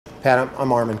Pat,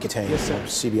 I'm Armen Keteyian Yes, sir. from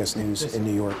CBS News Yes, in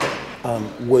New York.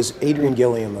 Was Adrian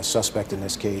Gilliam a suspect in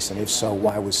this case, and if so,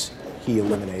 why was he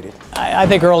eliminated? I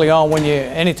think early on,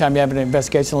 anytime you have an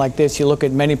investigation like this, you look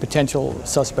at many potential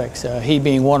suspects, he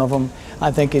being one of them. I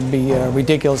think it'd be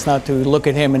ridiculous not to look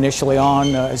at him initially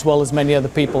on, as well as many other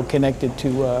people connected to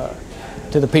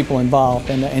the people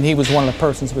involved, and he was one of the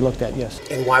persons we looked at, yes.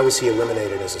 And why was he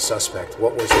eliminated as a suspect?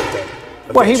 What was it that...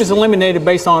 Well, he was eliminated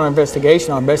based on our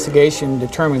investigation. Our investigation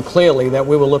determined clearly that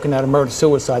we were looking at a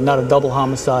murder-suicide, not a double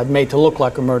homicide made to look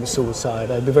like a murder-suicide.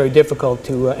 It'd be very difficult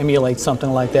to emulate something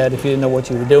like that if you didn't know what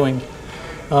you were doing.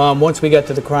 Once we got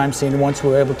to the crime scene, once we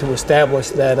were able to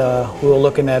establish that we were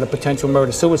looking at a potential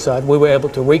murder-suicide, we were able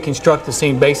to reconstruct the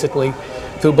scene basically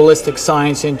through ballistic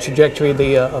science and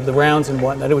trajectory of the rounds and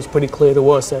whatnot. It was pretty clear to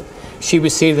us that she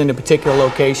was seated in a particular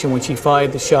location when she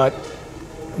fired the shot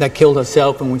that killed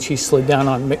herself and when she slid down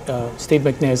on Steve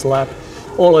McNair's lap.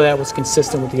 All of that was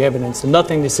consistent with the evidence, and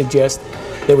nothing to suggest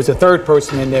there was a third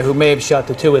person in there who may have shot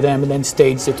the two of them and then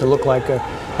staged it to look like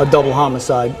a double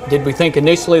homicide. Did we think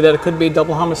initially that it could be a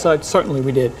double homicide? Certainly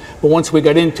we did. But once we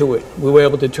got into it, we were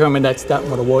able to determine that's not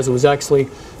what it was. It was actually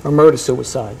a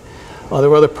murder-suicide. There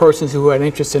were other persons who had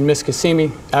interest in Miss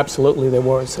Keteyian. Absolutely there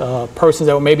was. Persons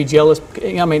that were maybe jealous.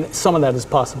 I mean, some of that is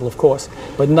possible, of course,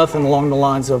 but nothing along the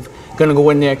lines of going to go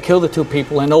in there, kill the two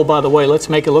people, and oh, by the way, let's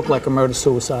make it look like a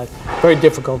murder-suicide. Very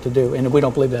difficult to do, and we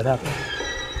don't believe that happened.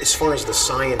 As far as the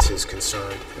science is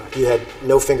concerned, you had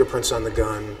no fingerprints on the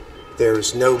gun.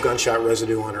 There's no gunshot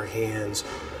residue on her hands.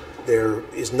 There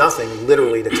is nothing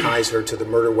literally that ties her to the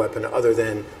murder weapon other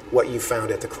than what you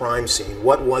found at the crime scene.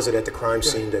 What was it at the crime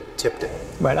scene that tipped it?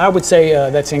 Right, I would say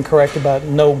that's incorrect about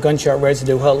no gunshot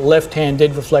residue. Her left hand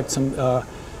did reflect some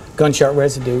gunshot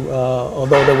residue,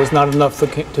 although there was not enough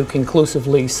to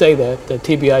conclusively say that. The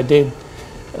TBI did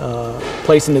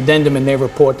place an addendum in their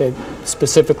report that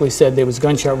specifically said there was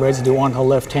gunshot residue on her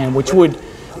left hand, which would...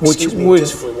 Excuse me,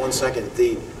 just for 1 second.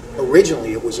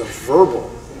 Originally it was a verbal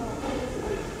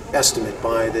estimate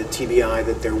by the TBI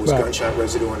that there was gunshot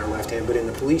residue on her left hand, but in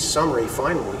the police summary,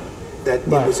 finally, that it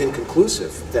was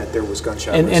inconclusive that there was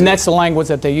gunshot residue. And that's the language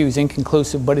that they use,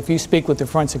 inconclusive. But if you speak with the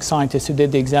forensic scientists who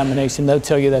did the examination, they'll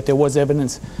tell you that there was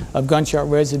evidence of gunshot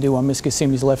residue on Miss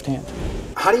Keteyian's left hand.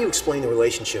 How do you explain the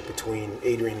relationship between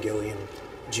Adrian Gilliam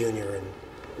Jr. and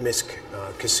Miss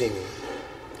Keteyian?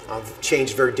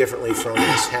 Changed very differently from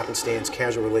this happenstance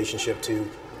casual relationship to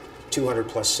 200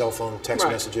 plus cell phone text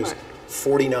messages.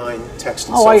 49 text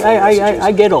and cell phone messages.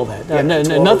 I get all that.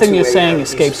 Nothing you're saying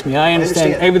escapes me. I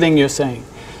understand everything you're saying.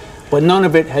 But none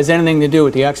of it has anything to do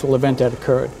with the actual event that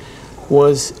occurred.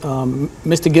 Was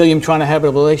Mr. Gilliam trying to have a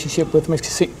relationship with Ms.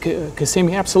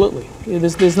 Keteyian? Absolutely.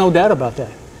 There's no doubt about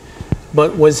that.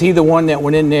 But was he the one that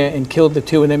went in there and killed the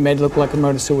two and then made it look like a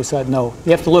murder-suicide? No.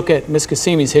 You have to look at Ms.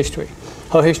 Keteyian's history.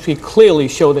 Her history clearly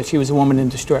showed that she was a woman in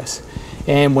distress.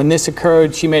 And when this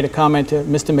occurred, she made a comment to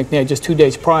Mr. McNair just 2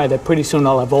 days prior that pretty soon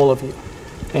I'll have all of you.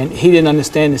 And he didn't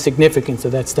understand the significance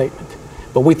of that statement.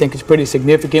 But we think it's pretty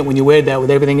significant when you add that with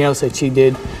everything else that she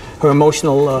did, her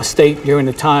emotional state during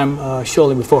the time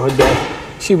shortly before her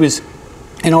death. She was,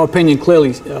 in our opinion,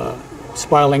 clearly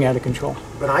spiraling out of control.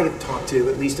 But I have talked to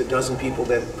at least a dozen people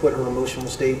that put her emotional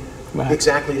state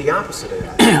exactly the opposite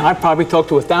of that. I've probably talked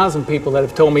to 1,000 people that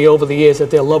have told me over the years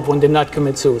that their loved one did not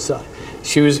commit suicide.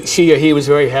 She or he was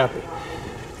very happy.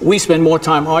 We spend more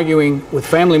time arguing with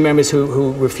family members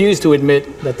who refuse to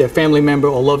admit that their family member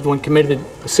or loved one committed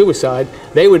suicide.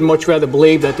 They would much rather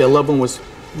believe that their loved one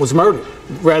was murdered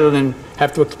rather than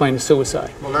have to explain a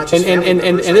suicide. Well, not just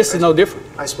and this is no different.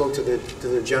 I spoke to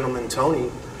the gentleman, Tony,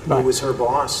 who was her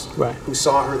boss, who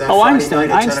saw her that Friday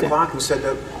night at 10 o'clock, who said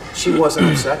that she wasn't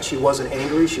upset, she wasn't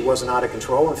angry, she wasn't out of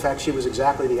control. In fact, she was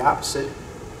exactly the opposite.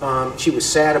 She was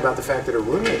sad about the fact that her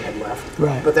roommate had left,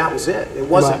 but that was it. It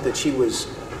wasn't that she was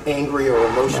angry or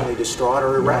emotionally distraught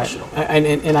or irrational.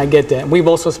 And I get that. We've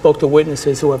also spoke to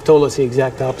witnesses who have told us the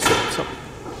exact opposite.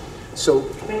 So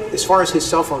as far as his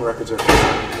cell phone records are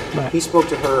concerned, he spoke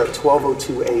to her at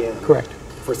 12:02 a.m. Correct.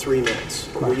 For 3 minutes.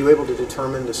 Were you able to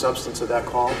determine the substance of that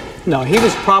call? No, he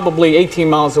was probably 18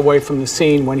 miles away from the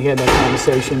scene when he had that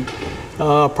conversation.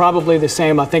 Probably the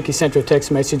same, I think he sent her a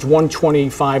text message,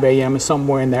 1:25 a.m. or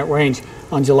somewhere in that range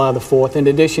on July the 4th, in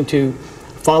addition to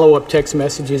follow-up text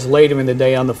messages later in the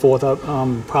day on the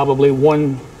 4th, probably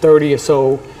 1:30 or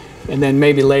so, and then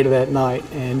maybe later that night.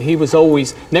 And he was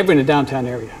always never in the downtown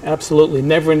area, absolutely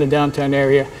never in the downtown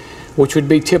area, which would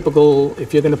be typical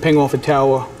if you're going to ping off a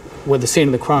tower where the scene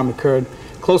of the crime occurred.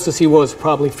 Closest he was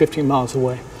probably 15 miles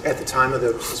away. At the time of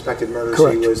the suspected murders,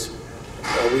 Correct. he was,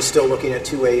 are we still looking at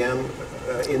 2 a.m.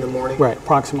 in the morning? Right,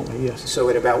 approximately, yes. So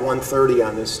at about 1:30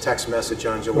 on this text message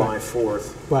on July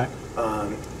 4th, right.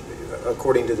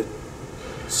 According to the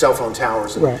cell phone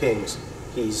towers and the pings,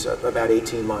 he's about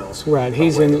 18 miles. Right,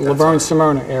 he's in Laverne,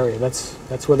 Smyrna area.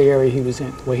 That's where the area he was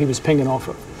in, where he was pinging off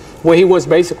of, where he was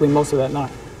basically most of that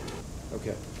night.